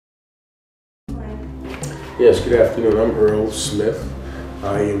Yes, good afternoon. I'm Earl Smith.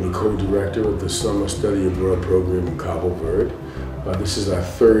 I am the co-director of the Summer Study Abroad program in Cape Verde. This is our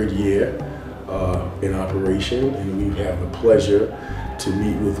third year in operation, and we have the pleasure to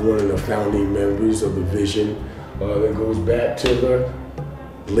meet with one of the founding members of the vision that goes back to the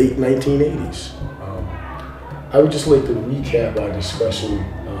late 1980s. I would just like to recap our discussion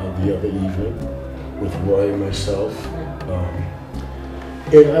the other evening with Roy and myself.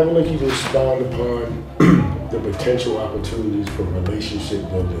 And I would like you to expound upon the potential opportunities for relationship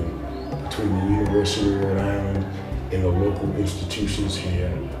building between the University of Rhode Island and the local institutions here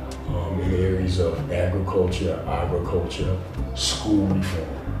in areas of agriculture, school reform.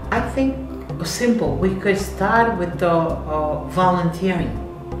 I think simple. We could start with the volunteering.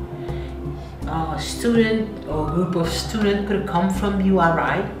 A student or group of students could come from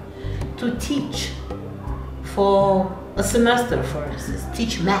URI to teach for a semester, for instance,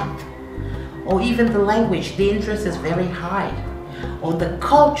 teach math, or even the language. The interest is very high, or the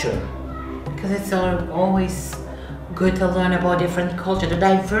culture, because it's always good to learn about different culture. The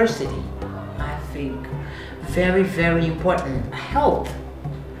diversity, I think, very, very important. Health.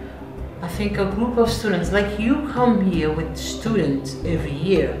 I think a group of students, like you come here with students every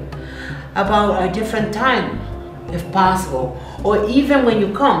year about a different time, if possible, or even when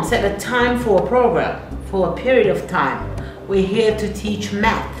you come, set a time for a program, for a period of time. We're here to teach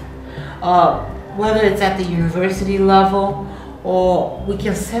math, whether it's at the university level, or we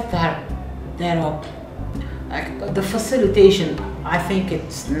can set that up. Like the facilitation, I think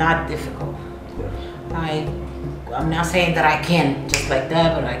it's not difficult. I'm not saying that I can just like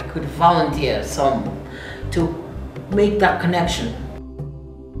that, but I could volunteer some to make that connection.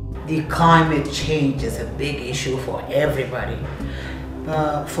 The climate change is a big issue for everybody.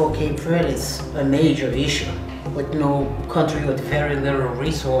 For Cape Verde, it's a major issue. With no country with very little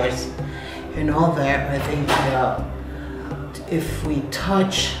resource and all that, I think if we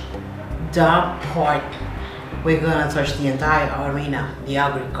touch that part, we're gonna touch the entire arena, the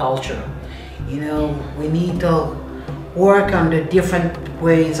agriculture. You know, we need to work on the different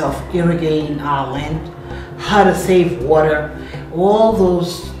ways of irrigating our land, how to save water, all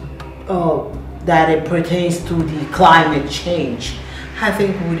those that it pertains to the climate change. I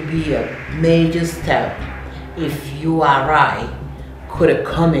think would be a major step if URI could have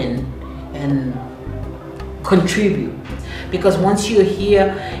come in and contribute. Because once you're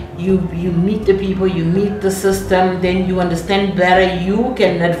here, you meet the people, you meet the system, then you understand better, you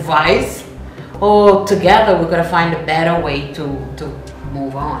can advise, or together we're gonna find a better way to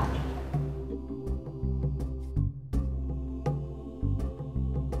move on.